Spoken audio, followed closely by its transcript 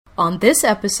on this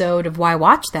episode of Why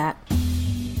Watch That.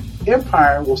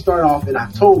 Empire will start off in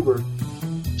October,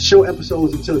 show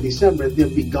episodes until December, and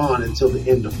then be gone until the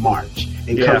end of March,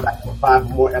 and come back for 5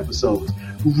 more episodes.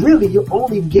 Really, you're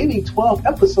only getting 12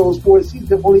 episodes for a season.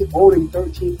 They're only ordering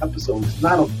 13 episodes. It's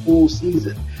not a full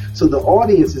season. So the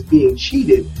audience is being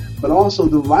cheated, but also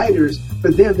the writers,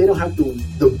 for them, they don't have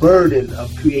the burden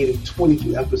of creating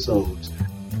 22 episodes.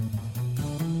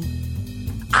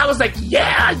 I was like,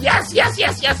 yes.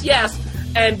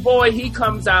 And boy, he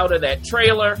comes out of that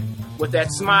trailer with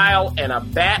that smile and a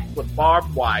bat with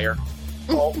barbed wire.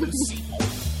 Oh,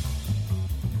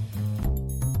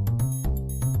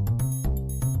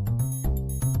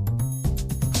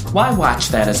 Why Watch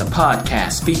That is a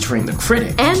podcast featuring the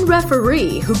critic and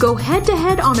referee who go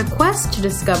head-to-head on a quest to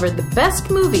discover the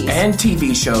best movies and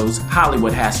TV shows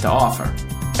Hollywood has to offer.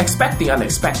 Expect the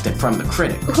unexpected from the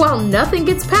critic. Well, nothing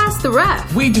gets past the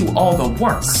ref. We do all the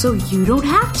work, so you don't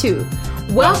have to.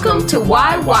 Welcome to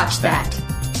Why Watch That.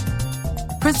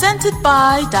 Presented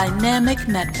by Dynamic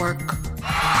Network.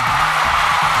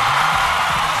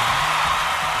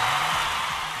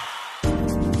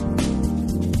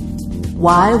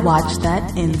 Why Watch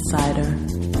That Insider?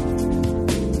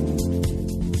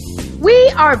 We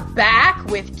are back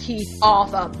with Keith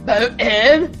Arthur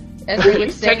Burton. As we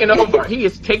would say. Taking over. He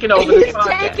is taking over this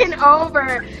podcast. He's taking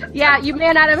over. Yeah, you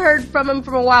may not have heard from him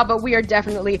for a while, but we are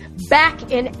definitely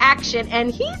back in action.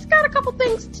 And he's got a couple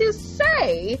things to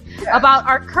say about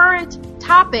our current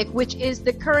topic, which is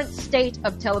the current state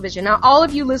of television. Now, all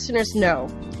of you listeners know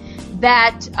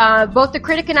that both the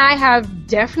critic and I have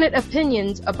definite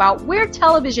opinions about where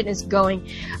television is going.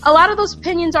 A lot of those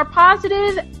opinions are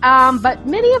positive, but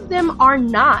many of them are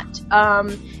not.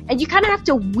 And you kind of have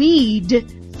to weed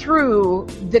through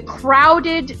the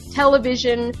crowded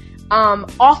television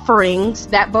offerings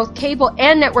that both cable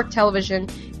and network television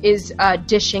is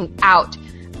dishing out.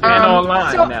 And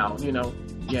online now,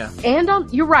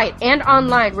 And you're right, and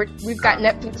online. We've got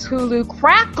Netflix, Hulu,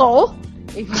 Crackle.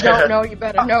 If you don't know, you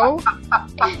better know.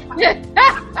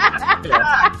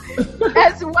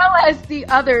 As well as the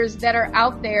others that are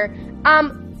out there.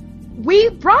 We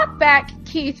brought back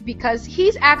Keith because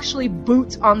he's actually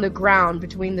boots on the ground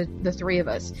between the three of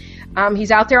us.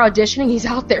 He's out there auditioning. He's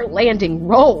out there landing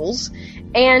roles.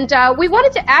 And we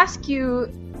wanted to ask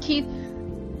you, Keith,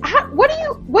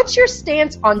 what's your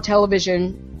stance on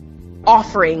television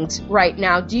offerings right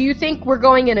now? Do you think we're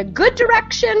going in a good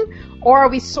direction, or are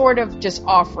we sort of just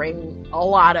offering a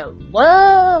lot of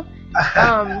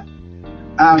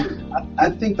I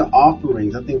think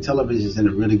television is in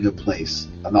a really good place.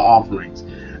 The offerings.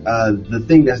 The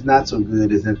thing that's not so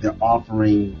good is that they're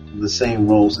offering the same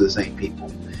roles to the same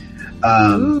people.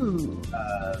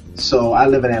 So I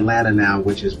live in Atlanta now,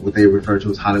 which is what they refer to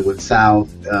as Hollywood South.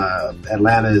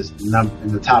 Atlanta is in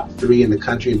the top 3 in the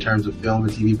country in terms of film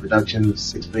and TV production.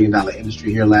 $6 billion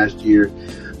industry here last year.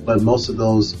 But most of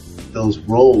those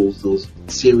roles, those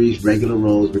series, regular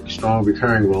roles, strong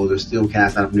recurring roles, are still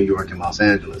cast out of New York and Los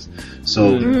Angeles.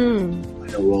 So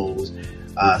roles,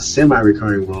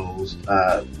 semi-recurring roles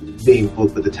being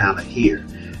booked with the talent here.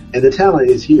 And the talent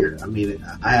is here. I mean,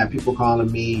 I have people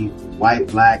calling me white,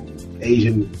 black,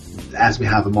 Asian, ask me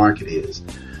how the market is.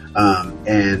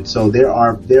 And so the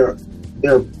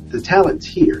talent's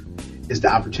here. It's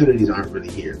the opportunities aren't really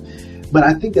here. But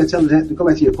I think that to go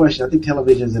back to your question, I think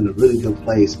television is in a really good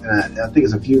place, and I think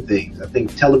it's a few things. I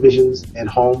think televisions and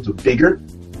homes are bigger.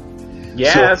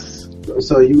 Yes.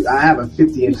 So I have a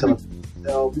 50-inch television.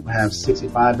 People have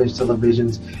 65-inch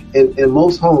televisions. In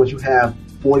most homes, you have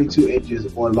 42 inches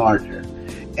or larger,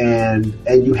 and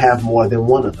you have more than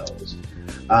one of those.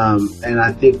 And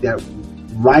I think that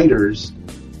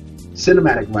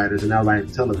cinematic writers, are now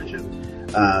writing television.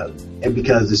 And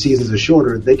because the seasons are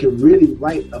shorter, they can really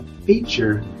write a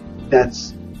feature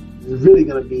that's really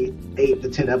going to be 8 to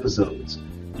 10 episodes.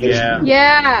 Yeah.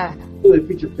 A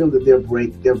feature film that they're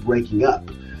breaking up.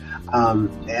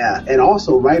 And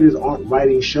also, writers aren't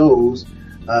writing shows.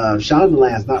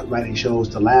 Shondaland's not writing shows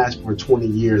to last for 20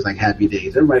 years like Happy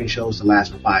Days. They're writing shows to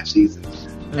last for 5 seasons.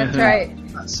 That's right.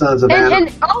 Sons of Adam.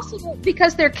 And also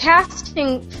because they're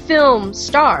casting film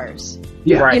stars.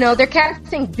 Yeah. Right. They're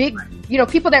casting big,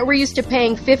 people that we're used to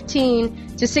paying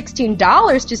 $15 to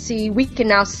 $16 to see, we can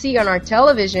now see on our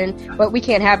television, but we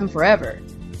can't have them forever.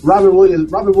 Robin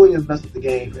Williams messed up the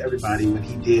game for everybody when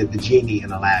he did the genie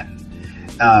in Aladdin.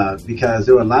 Because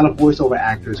there were a lot of voiceover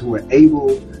actors who were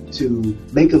able to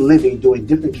make a living doing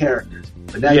different characters.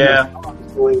 But now you're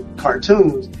doing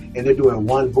cartoons and they're doing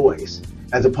one voice,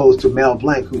 as opposed to Mel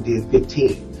Blanc, who did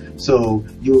 15. So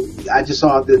I just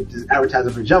saw the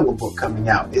advertising for Jungle Book coming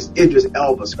out. It's Idris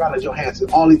Elba, Scarlett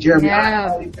Johansson, all these Jeremy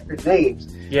Irons, all these different names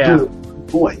doing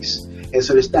voice. And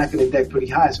so they're stacking the deck pretty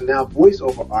high. So now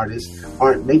voiceover artists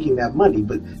aren't making that money,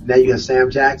 but now you have Sam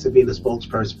Jackson being the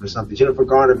spokesperson for something, Jennifer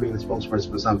Garner being the spokesperson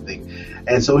for something.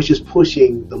 And so it's just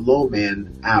pushing the low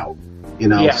man out, you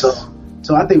know. Yes.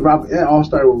 So I think it all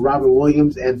started with Robin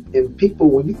Williams and people,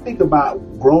 when you think about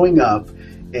growing up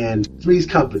and Three's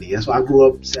Company, that's why I grew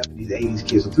up 70s, 80s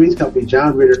kids. So Three's Company,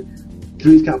 John Ritter,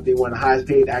 Three's Company, one of the highest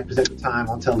paid actors at the time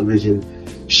on television,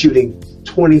 shooting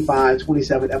 25,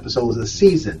 27 episodes a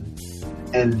season.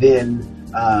 And then,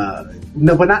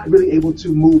 but not really able to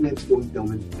move into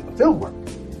doing film work.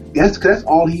 That's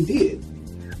all he did.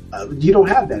 You don't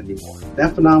have that anymore.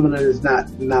 That phenomenon is not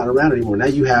around anymore. Now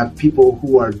you have people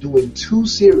who are doing 2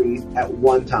 series at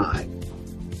one time,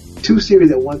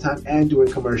 and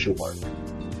doing commercial work.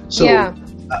 So,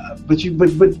 but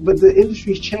the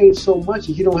industry's changed so much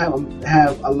that you don't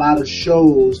have a lot of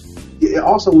shows.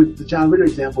 Also, with the John Ritter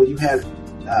example, you had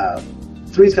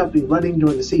Three's Company running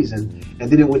during the season,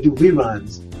 and then it would do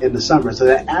reruns in the summer. So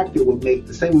that actor would make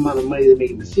the same amount of money they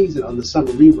made in the season on the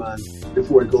summer reruns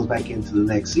before it goes back into the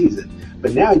next season.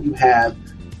 But now you have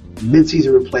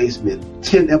mid-season replacement,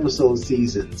 10-episode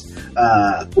seasons,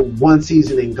 1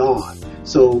 season and gone.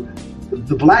 So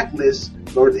the Blacklist,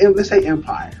 or let's say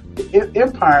Empire.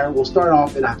 Empire will start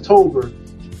off in October,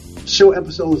 show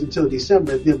episodes until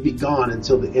December, and then be gone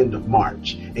until the end of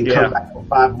March, and come back for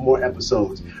 5 more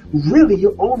episodes. Really,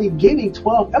 you're only getting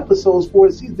 12 episodes for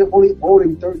a season. They're only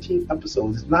ordering 13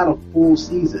 episodes. It's not a full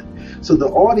season. So the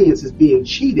audience is being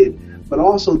cheated, but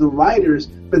also the writers,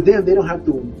 but then they don't have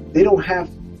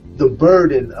the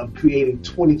burden of creating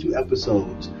 22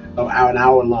 episodes of an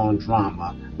hour-long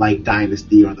drama like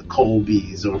Dynasty or the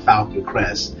Colbys or Falcon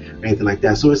Crest or anything like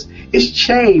that. So it's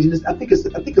changed. I think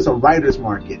it's a writer's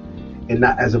market, and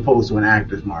not as opposed to an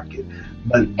actor's market.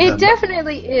 But it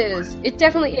definitely is. It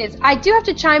definitely is. I do have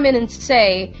to chime in and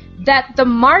say that the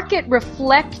market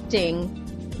reflecting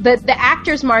the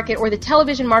actors market or the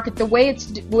television market, the way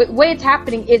it's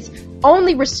happening is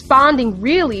only responding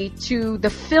really to the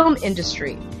film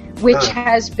industry, which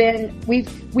has been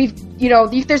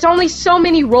there's only so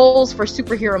many roles for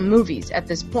superhero movies at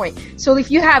this point. So if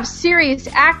you have serious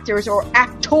actors or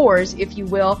actors, if you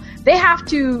will, they have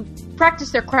to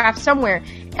practice their craft somewhere.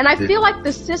 And I feel like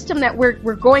the system that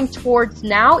we're going towards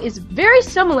now is very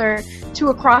similar to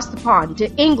across the pond, to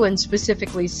England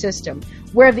specifically system,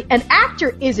 where an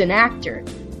actor is an actor.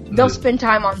 They'll spend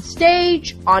time on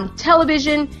stage, on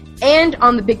television, and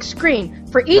on the big screen.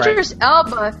 For Idris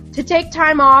Elba to take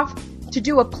time off to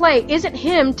do a play isn't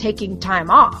him taking time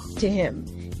off to him.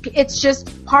 It's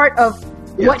just part of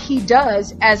what he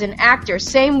does as an actor.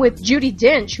 Same with Judi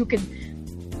Dench, who could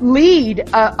lead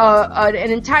an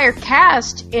entire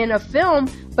cast in a film,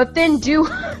 but then do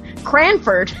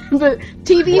Cranford, the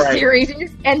TV series,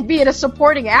 and be a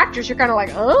supporting actress. You're kind of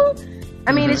like, oh?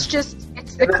 I mean, it's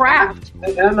the craft.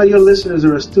 And I know your listeners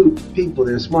are astute people.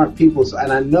 They're smart people.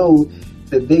 And I know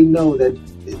that they know that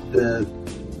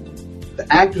the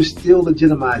actors still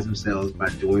legitimize themselves by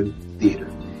doing theater.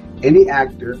 Any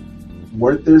actor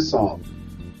worth their salt,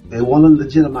 they want to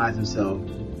legitimize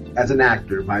themselves as an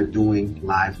actor by doing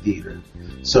live theater.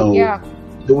 So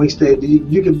doing stage,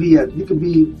 you could be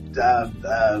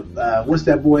what's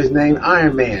that boy's name?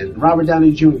 Iron Man, Robert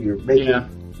Downey Jr. making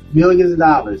millions of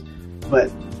dollars, but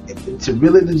to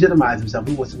really legitimize himself,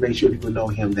 he wants to make sure people know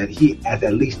him, that he has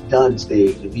at least done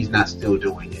stage if he's not still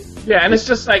doing it. Yeah, and it's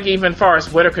just like even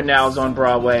Forrest Whitaker now is on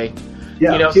Broadway.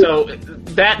 Yeah, so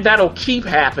that'll keep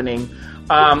happening.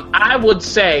 I would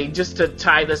say, just to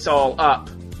tie this all up,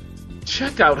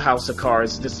 check out House of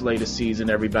Cards this latest season,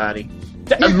 everybody.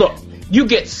 Look, you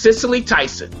get Cicely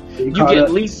Tyson, you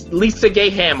get Lisa Gay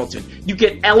Hamilton, you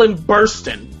get Ellen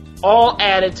Burstyn, all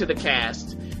added to the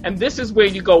cast. And this is where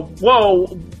you go,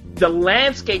 whoa, the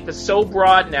landscape is so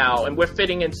broad now, and we're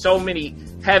fitting in so many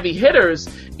heavy hitters,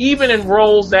 even in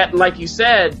roles that, like you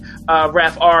said,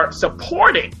 Ref, are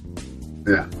supporting.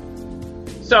 Yeah.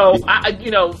 So,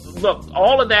 look,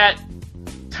 all of that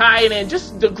tying in.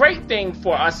 Just the great thing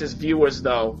for us as viewers,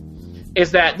 though,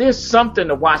 is that there's something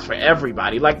to watch for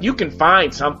everybody. Like, you can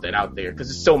find something out there because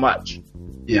it's so much.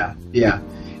 Yeah.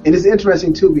 And it's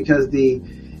interesting, too, because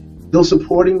those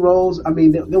supporting roles, I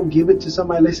mean, they'll give it to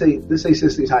somebody. Let's say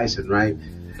Cicely Tyson, right?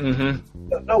 Mm-hmm.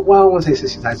 No, well, I don't want to say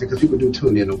Cicely Tyson because people do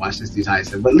tune in to watch Cicely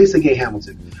Tyson, but Lisa Gay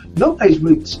Hamilton. Nobody's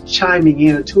really chiming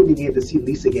in or tuning in to see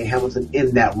Lisa Gay Hamilton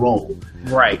in that role.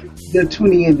 Right. They're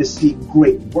tuning in to see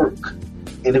great work.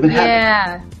 And if it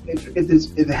happens,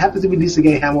 if it happens to be Lisa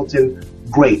Gay Hamilton,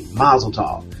 great, mazel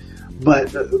tov.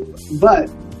 But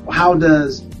how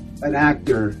does an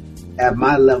actor at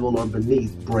my level or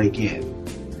beneath break in?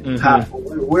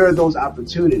 Where are those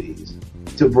opportunities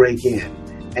to break in,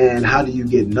 and how do you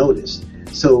get noticed?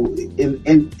 So,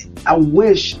 and I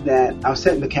wish that I was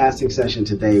setting the casting session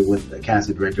today with a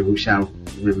casting director who shall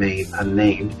remain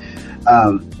unnamed,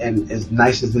 and as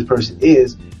nice as this person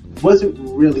is, wasn't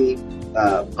really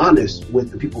honest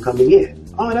with the people coming in.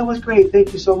 Oh, that was great,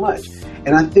 thank you so much.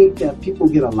 And I think that people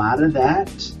get a lot of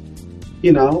that,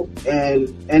 you know, and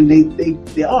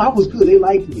they oh, I was good, they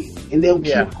liked me, and they'll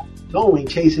keep going,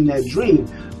 chasing that dream.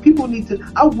 People need to,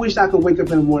 I wish I could wake up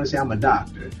in the morning and say I'm a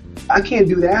doctor. I can't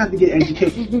do that. I have to get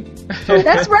educated. So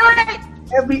that's right.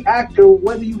 Every actor,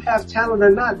 whether you have talent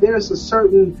or not, there's a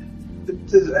certain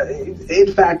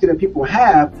it factor that people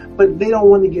have, but they don't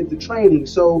want to get the training.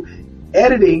 So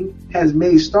editing has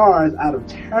made stars out of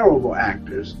terrible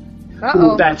actors.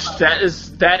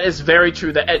 That is very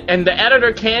true. And the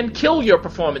editor can kill your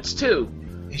performance too.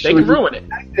 They can ruin it.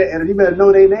 And you better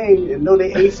know their name and know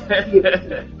their ACT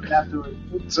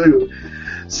afterwards too.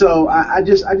 So I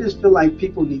just feel like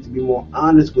people need to be more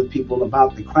honest with people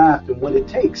about the craft and what it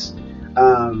takes.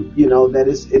 You know, that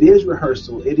it is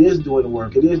rehearsal, it is doing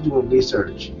work, it is doing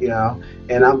research, you know,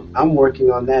 and I'm working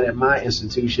on that at my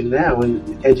institution now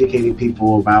and educating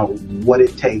people about what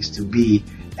it takes to be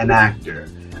an actor.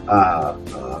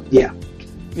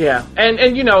 Yeah,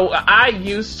 and you know, I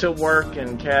used to work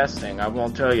in casting. I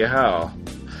won't tell you how.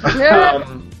 But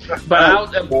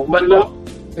look,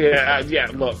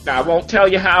 look, I won't tell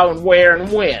you how and where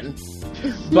and when.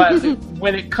 But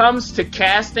when it comes to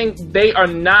casting, they are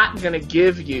not going to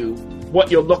give you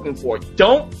what you're looking for.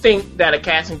 Don't think that a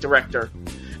casting director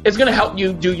is going to help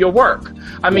you do your work.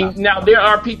 I mean, now there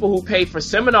are people who pay for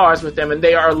seminars with them, and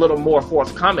they are a little more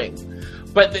forthcoming.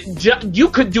 But you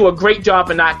could do a great job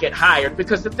and not get hired,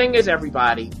 because the thing is,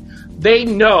 everybody, they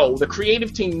know, the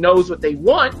creative team knows what they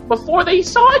want before they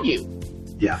saw you.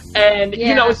 Yeah. And,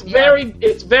 you know, it's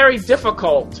very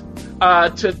difficult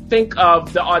to think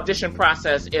of the audition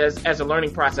process as a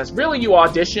learning process. Really, you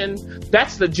audition.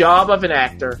 That's the job of an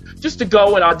actor, just to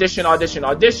go and audition,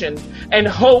 and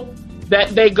hope that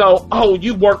they go, oh,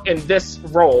 you work in this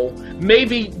role.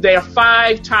 Maybe there are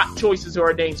 5 top choices who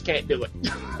are names can't do it.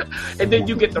 And then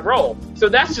you get the role. So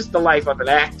that's just the life of an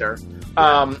actor.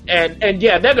 And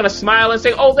they're going to smile and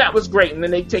say, oh, that was great. And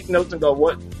then they take notes and go,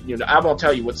 what? You know, I won't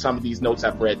tell you what some of these notes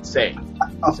I've read say.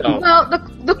 So. Well,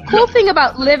 the cool thing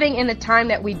about living in the time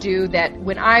that we do, that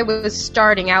when I was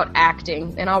starting out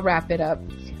acting, and I'll wrap it up,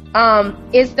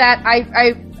 is that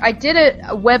I did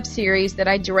a web series that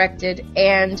I directed,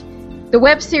 and the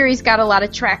web series got a lot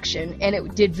of traction, and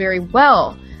it did very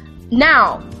well.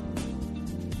 Now,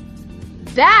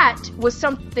 that was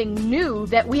something new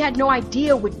that we had no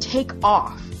idea would take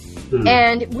off.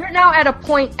 And we're now at a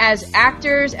point as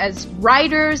actors, as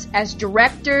writers, as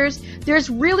directors, there's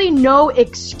really no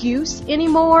excuse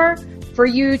anymore for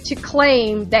you to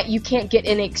claim that you can't get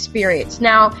any experience.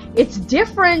 Now, it's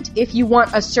different if you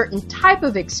want a certain type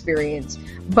of experience,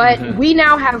 but we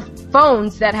now have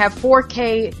phones that have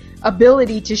 4K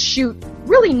ability to shoot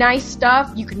really nice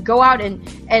stuff. You can go out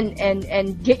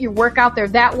and get your work out there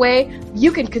that way.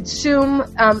 You can consume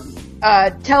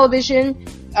television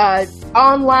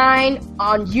online,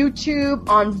 on YouTube,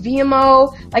 on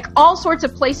Vimeo, like all sorts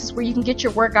of places where you can get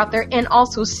your work out there and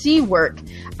also see work.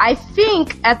 I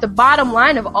think at the bottom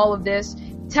line of all of this,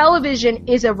 television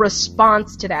is a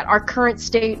response to that. Our current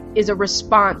state is a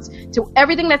response to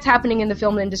everything that's happening in the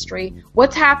film industry,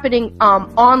 what's happening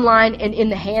online and in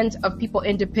the hands of people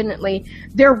independently.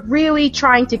 They're really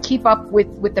trying to keep up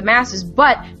with the masses.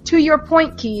 But to your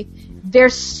point, Keith, they're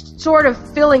sort of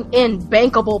filling in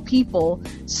bankable people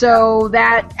so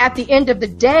that at the end of the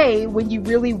day, when you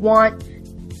really want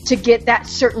to get that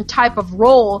certain type of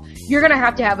role, you're going to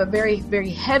have a very, very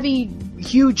heavy,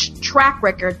 huge track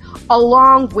record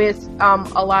along with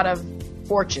a lot of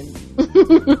fortune.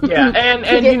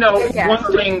 and you know,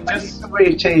 one thing, just the way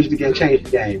it changed the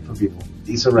game for people.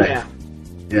 Issa Rae.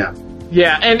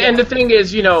 Yeah, and the thing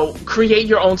is, you know, create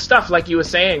your own stuff, like you were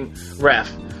saying,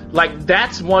 Ref. Like,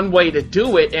 that's one way to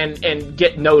do it and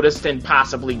get noticed and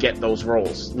possibly get those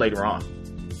roles later on.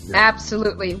 Yeah.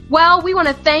 Absolutely. Well, we want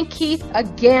to thank Keith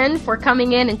again for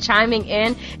coming in and chiming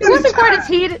in. It wasn't quite as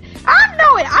heated. I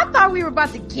know it. I thought we were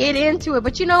about to get into it,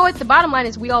 but you know what? The bottom line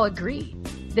is we all agree.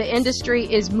 The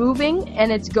industry is moving and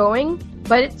it's going,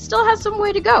 but it still has some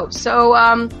way to go. So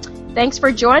thanks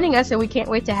for joining us, and we can't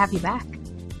wait to have you back.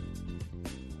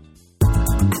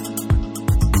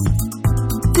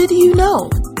 Did you know?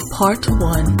 Part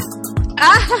 1.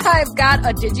 I've got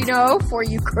a did you know for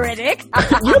you, critic.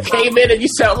 You came in and you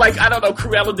sound like, I don't know,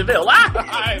 Cruella de Vil.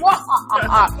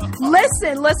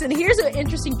 Listen. Here's an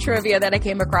interesting trivia that I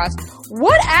came across.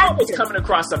 What actor? Always coming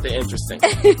across something interesting.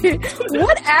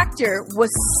 What actor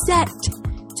was set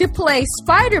to play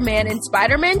Spider-Man in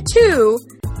Spider-Man 2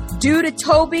 due to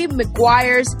Tobey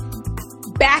Maguire's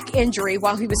back injury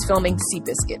while he was filming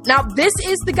Seabiscuit? Now, this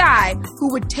is the guy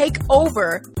who would take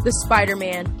over the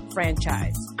Spider-Man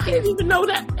franchise. I didn't even know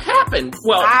that happened.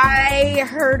 Well, I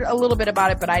heard a little bit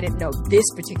about it, but I didn't know this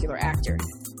particular actor.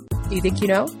 Do you think you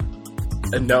know?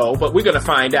 No, but we're going to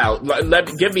find out.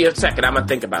 Give me a second. I'm going to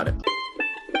think about it.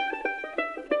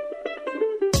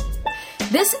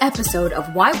 This episode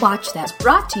of Why Watch That is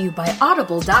brought to you by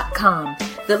Audible.com,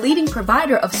 the leading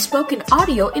provider of spoken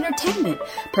audio entertainment,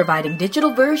 providing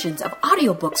digital versions of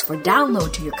audiobooks for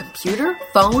download to your computer,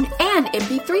 phone, and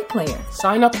MP3 player.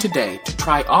 Sign up today to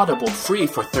try Audible free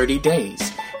for 30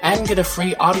 days and get a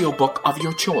free audiobook of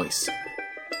your choice.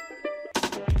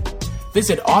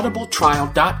 Visit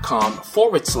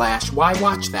audibletrial.com/Why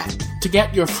Watch That to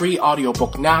get your free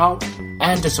audiobook now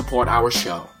and to support our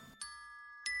show.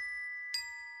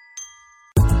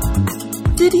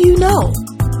 Did you know?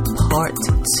 Part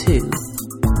 2.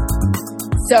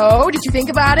 So, did you think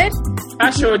about it?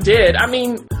 I sure did. I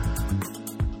mean,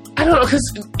 I don't know, because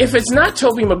if it's not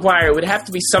Tobey Maguire, it would have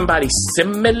to be somebody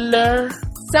similar.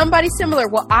 Somebody similar.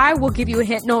 Well, I will give you a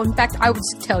hint. No, in fact, I would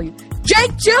just tell you.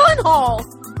 Jake Gyllenhaal!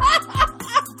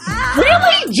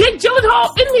 Really? Jake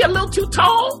Gyllenhaal? Isn't he a little too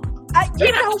tall?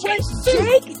 You know what?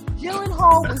 Jake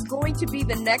Gyllenhaal was going to be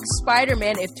the next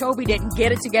Spider-Man if Tobey didn't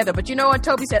get it together. But you know what?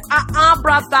 Tobey said,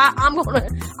 brother, I'm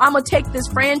gonna take this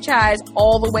franchise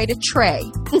all the way to Trey.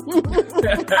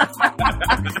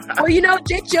 Well, you know,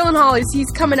 Jake Gyllenhaal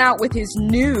he's coming out with his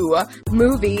new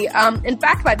movie. In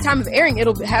fact, by the time of airing,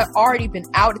 it'll have already been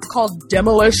out. It's called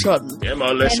Demolition. And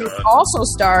it also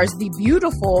stars the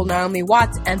beautiful Naomi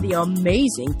Watts and the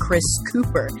amazing Chris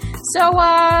Cooper. So,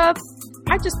 I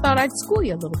just thought I'd school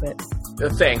you a little bit.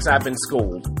 Thanks, I've been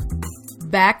schooled.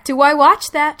 Back to Why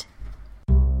Watch That.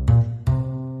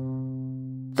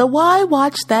 The Why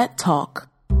Watch That talk.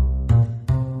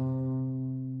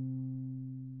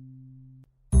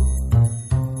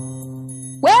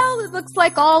 Well, it looks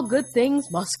like all good things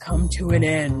must come to an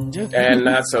end. And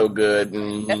not so good.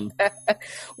 Mm-hmm.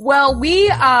 Well,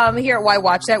 we here at Why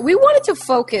Watch That, we wanted to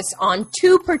focus on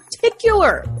two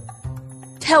particular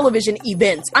television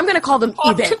events. I'm going to call them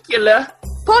particular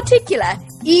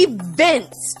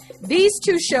events. These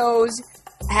two shows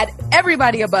had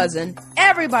everybody a-buzzing,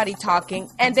 everybody talking,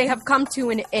 and they have come to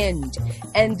an end.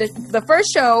 And the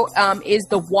first show is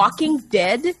The Walking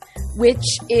Dead, which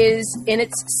is in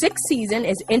its sixth season,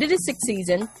 is ended its sixth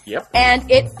season. Yep.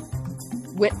 And it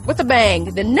went with a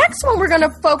bang. The next one we're going to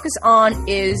focus on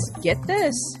is, get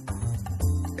this,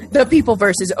 The People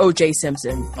versus O.J.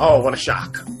 Simpson. Oh, what a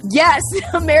shock. Yes,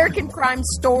 American Crime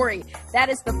Story. That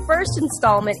is the first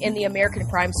installment in the American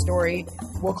Crime Story,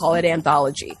 we'll call it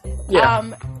anthology. Yeah.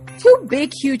 Two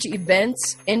big, huge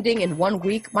events ending in 1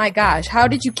 week. My gosh, how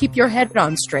did you keep your head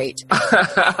on straight?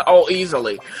 Oh,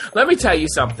 easily. Let me tell you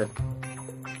something.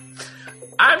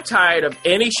 I'm tired of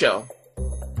any show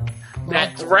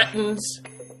that threatens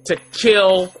to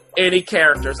kill any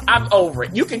characters. I'm over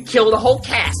it. You can kill the whole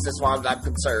cast as far as I'm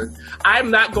concerned. I'm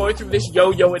not going through this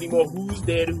yo-yo anymore. Who's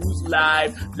dead, who's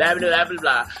alive, blah, blah, blah, blah,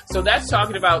 blah. So that's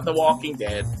talking about The Walking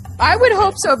Dead. I would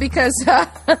hope so, because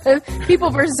People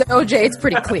versus OJ, it's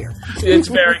pretty clear. It's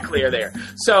very clear there.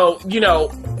 So, you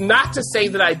know, not to say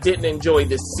that I didn't enjoy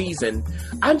this season,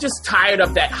 I'm just tired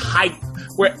of that hype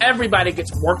where everybody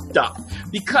gets worked up.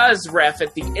 Because, Ref,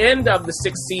 at the end of the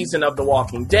sixth season of The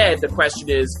Walking Dead, the question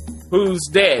is, who's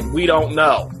dead? We don't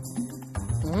know.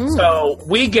 So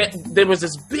there was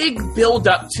this big build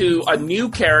up to a new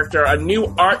character, a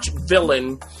new arch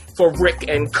villain for Rick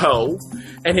and Co.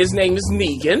 And his name is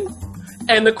Negan.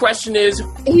 And the question is,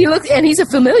 he's a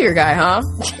familiar guy, huh?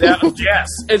 Yes.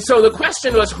 And so the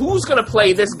question was, who's going to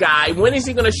play this guy? When is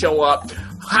he going to show up?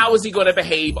 How is he going to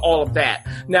behave? All of that.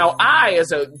 Now, I,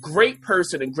 as a great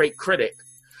person and great critic,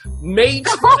 made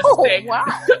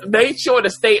sure to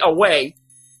stay away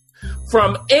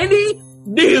from any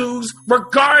news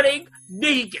regarding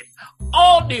Negan.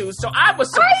 All news. So I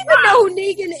was surprised. I even know who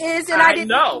Negan is, and I didn't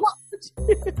know.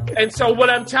 And so what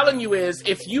I'm telling you is,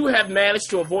 if you have managed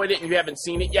to avoid it and you haven't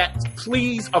seen it yet,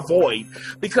 please avoid.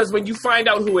 Because when you find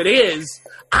out who it is,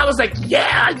 I was like,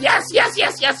 yeah,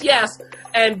 yes.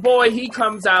 And boy, he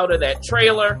comes out of that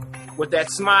trailer with that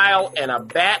smile and a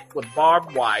bat with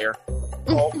barbed wire.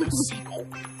 All Lucille.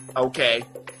 Okay.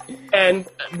 And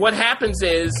what happens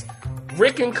is,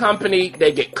 Rick and company,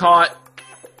 they get caught.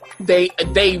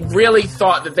 They really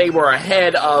thought that they were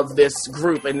ahead of this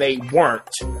group, and they weren't.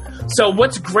 So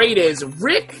what's great is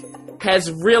Rick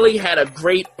has really had a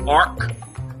great arc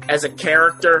as a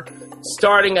character,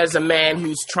 starting as a man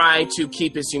who's trying to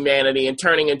keep his humanity and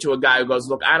turning into a guy who goes,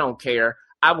 look, I don't care.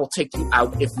 I will take you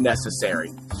out if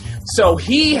necessary. So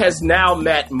he has now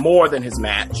met more than his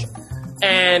match.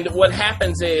 And what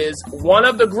happens is one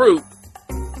of the group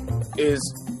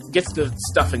gets the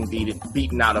stuffing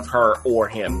beaten out of her or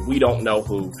him. We don't know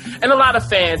who. And a lot of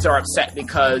fans are upset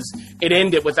because it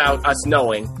ended without us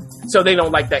knowing. So they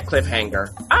don't like that cliffhanger.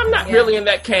 I'm not really in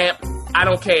that camp. I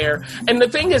don't care. And the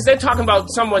thing is, they're talking about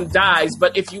someone dies,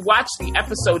 but if you watch the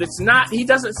episode, it's not, he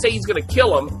doesn't say he's going to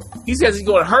kill him. He says he's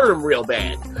going to hurt him real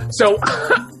bad. So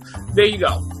there you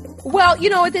go. Well,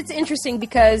 it's interesting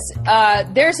because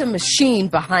there's a machine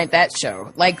behind that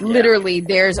show. Like, literally,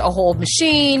 there's a whole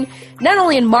machine, not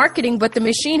only in marketing, but the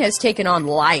machine has taken on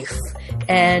life.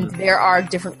 And there are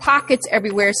different pockets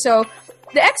everywhere. So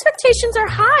the expectations are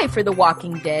high for The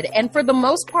Walking Dead. And for the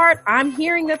most part, I'm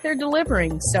hearing that they're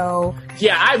delivering. So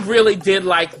yeah, I really did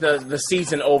like the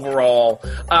season overall.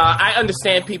 I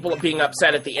understand people being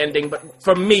upset at the ending, but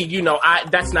for me,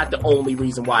 that's not the only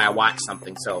reason why I watch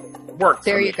something. So work.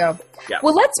 There you go. Yeah.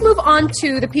 Well, let's move on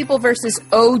to The People versus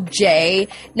OJ.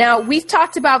 Now, we've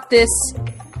talked about this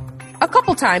a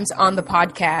couple times on the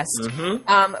podcast.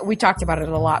 Mm-hmm. We talked about it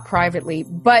a lot privately,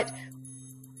 but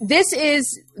this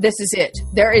is it.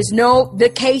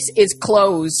 The case is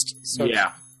closed. So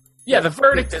the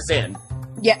verdict is in.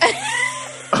 Yeah.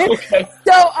 Okay.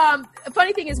 So, the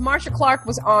funny thing is, Marsha Clark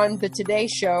was on the Today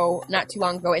Show not too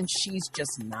long ago, and she's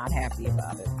just not happy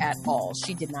about it at all.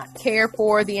 She did not care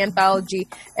for the anthology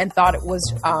and thought it was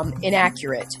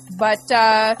inaccurate. But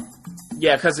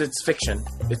because it's fiction.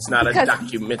 It's not a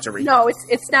documentary. No,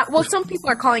 it's not. Well, some people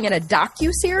are calling it a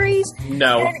docu-series.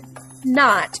 No.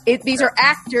 Not. These are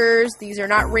actors. These are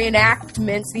not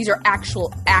reenactments. These are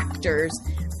actual actors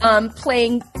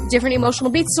playing different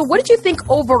emotional beats. So what did you think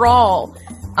overall?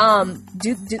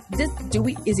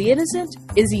 Is he innocent?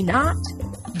 Is he not?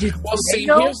 Here's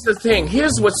the thing.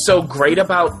 Here's what's so great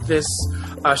about this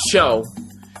show.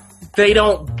 They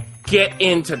don't get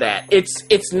into that.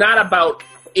 It's not about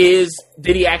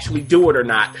did he actually do it or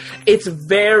not. It's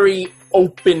very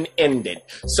open-ended.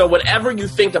 So whatever you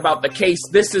think about the case,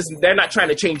 they're not trying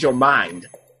to change your mind.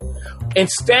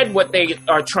 Instead, what they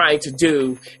are trying to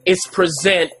do is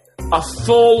present a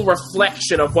full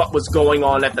reflection of what was going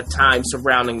on at the time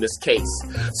surrounding this case.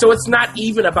 So it's not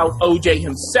even about OJ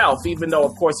himself, even though,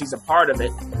 of course, he's a part of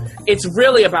it. It's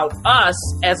really about us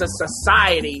as a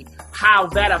society, how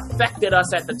that affected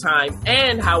us at the time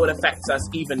and how it affects us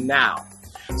even now.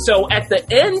 So at the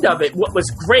end of it, what was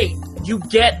great, you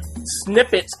get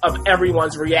snippets of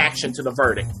everyone's reaction to the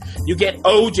verdict. You get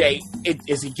OJ,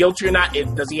 is he guilty or not?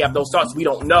 Does he have those thoughts? We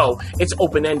don't know. It's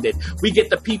open-ended. We get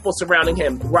the people surrounding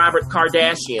him, Robert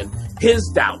Kardashian, his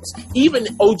doubts. Even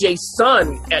OJ's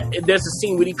son, there's a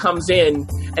scene where he comes in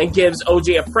and gives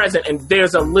OJ a present, and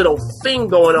there's a little thing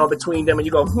going on between them, and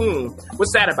you go,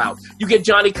 what's that about? You get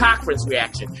Johnny Cochran's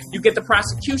reaction. You get the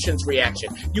prosecution's reaction.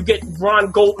 You get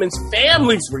Ron Goldman's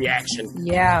family's reaction.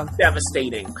 Yeah.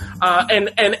 Devastating.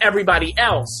 And everybody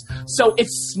else. So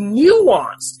it's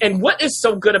nuanced. And what is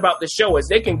so good about the show is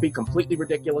they can be completely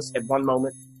ridiculous at one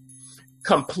moment,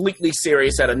 completely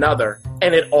serious at another,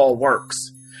 and it all works.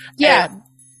 Yeah. And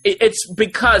it's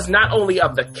because not only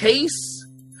of the case,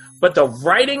 but the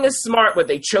writing is smart, what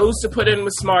they chose to put in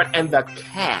was smart, and the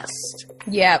cast.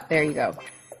 Yeah, there you go.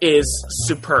 Is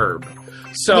superb.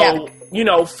 So,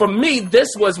 for me,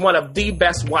 this was one of the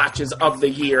best watches of the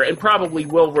year and probably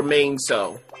will remain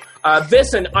so.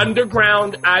 This and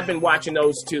Underground, I've been watching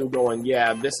those two going,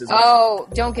 this is... Oh,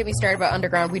 don't get me started about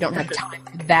Underground. We don't have time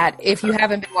for that. If you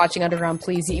haven't been watching Underground,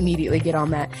 please immediately get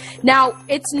on that. Now,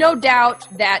 it's no doubt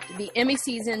that the Emmy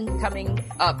season coming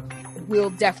up will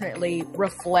definitely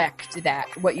reflect that,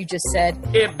 what you just said.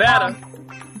 It better.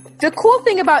 The cool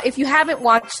thing about, if you haven't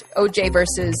watched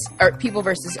People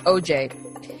versus OJ,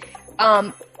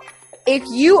 if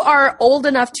you are old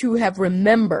enough to have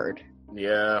remembered...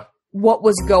 Yeah. What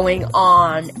was going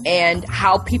on and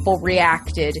how people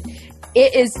reacted,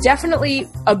 it is definitely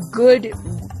a good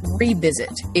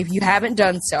revisit if you haven't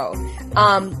done so.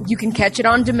 You can catch it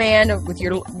on demand with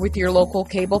your local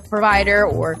cable provider,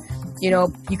 or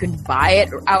you can buy it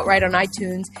outright on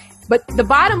iTunes. But the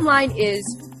bottom line is,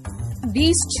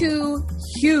 these two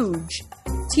huge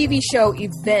TV show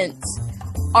events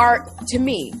are, to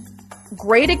me,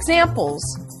 great examples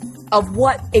of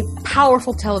what a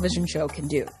powerful television show can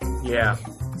do. Yeah.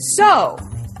 So,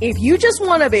 if you just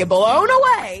want to be blown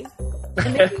away,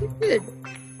 then maybe you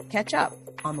should catch up.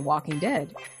 on The Walking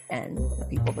Dead and The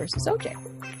People vs. O.J.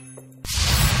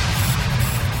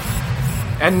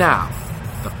 And now,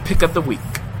 the pick of the week.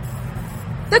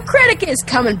 The Critic is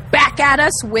coming back at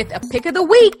us with a pick of the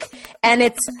week, and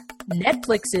it's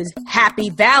Netflix's Happy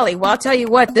Valley. Well, I'll tell you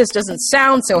what, this doesn't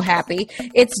sound so happy.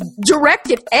 It's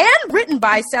directed and written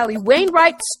by Sally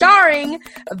Wainwright, starring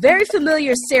a very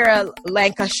familiar Sarah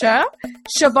Lancashire,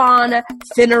 Siobhan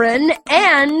Finneran,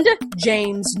 and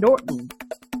James Norton.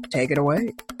 Take it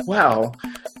away. Well,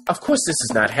 of course this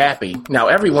is not happy. Now,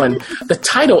 everyone, the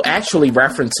title actually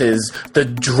references the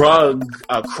drug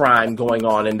crime going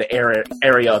on in the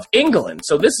area of England.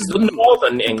 So this is the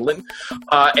northern England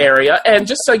area. And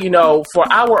just so you know, for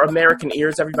our American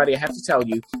ears, everybody, I have to tell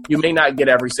you, you may not get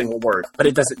every single word, but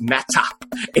it doesn't matter.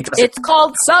 It's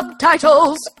called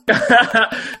subtitles.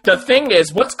 The thing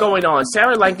is, what's going on?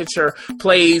 Sarah Lancashire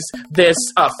plays this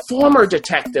former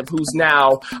detective who's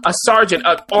now a sergeant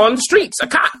on the streets, a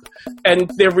cop.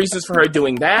 And there are reasons for her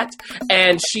doing that.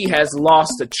 And she has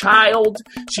lost a child.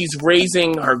 She's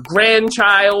raising her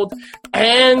grandchild.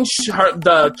 And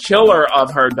the killer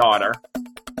of her daughter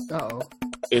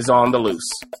is on the loose.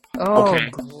 Oh, okay.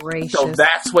 Gracious. So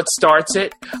that's what starts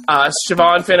it.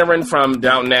 Siobhan Finneran from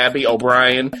Downton Abbey,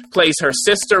 O'Brien, plays her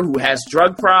sister who has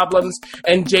drug problems,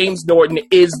 and James Norton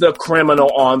is the criminal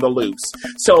on the loose.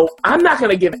 So I'm not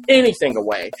going to give anything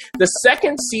away. The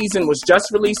second season was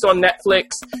just released on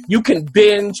Netflix. You can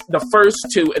binge the first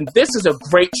two, and this is a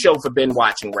great show for binge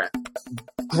watching, Rep.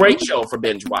 Great show for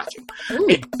binge watching.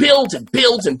 It builds and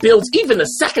builds and builds. Even the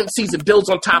second season builds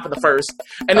on top of the first.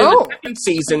 And in the second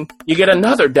season, you get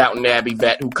another Downton Abbey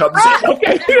vet who comes in.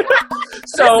 Okay.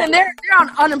 So listen, they're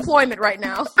on unemployment right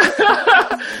now.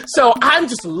 So I'm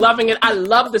just loving it. I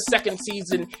love the second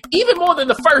season even more than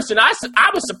the first, and I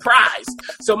was surprised.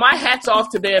 So my hat's off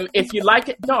to them. If you like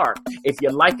it dark, if you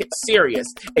like it serious,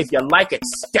 if you like it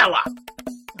stellar,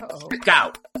 check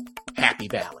out Happy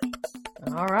Valley.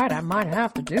 All right, I might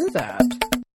have to do that.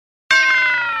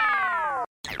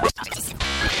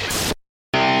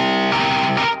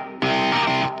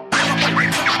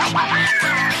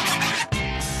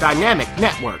 Dynamic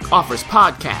Network offers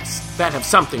podcasts that have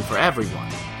something for everyone.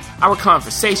 Our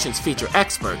conversations feature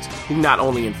experts who not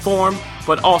only inform,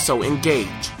 but also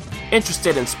engage.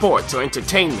 Interested in sports or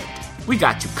entertainment? We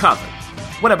got you covered.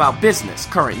 What about business,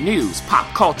 current news,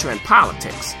 pop culture, and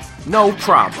politics? No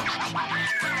problem.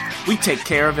 We take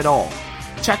care of it all.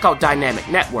 Check out Dynamic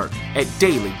Network at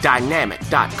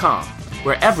dailydynamic.com,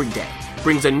 where every day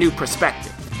brings a new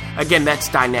perspective. Again, that's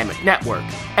Dynamic Network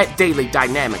at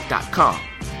dailydynamic.com.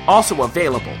 Also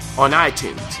available on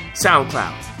iTunes,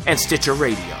 SoundCloud, and Stitcher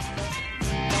Radio.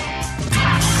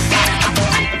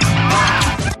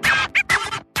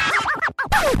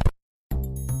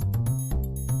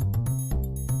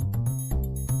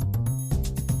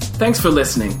 Thanks for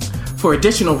listening. For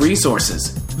additional resources,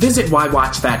 visit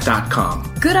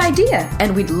whywatchthat.com. Good idea,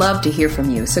 and we'd love to hear from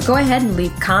you. So go ahead and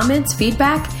leave comments,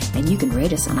 feedback, and you can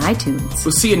rate us on iTunes.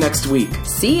 We'll see you next week.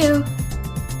 See you.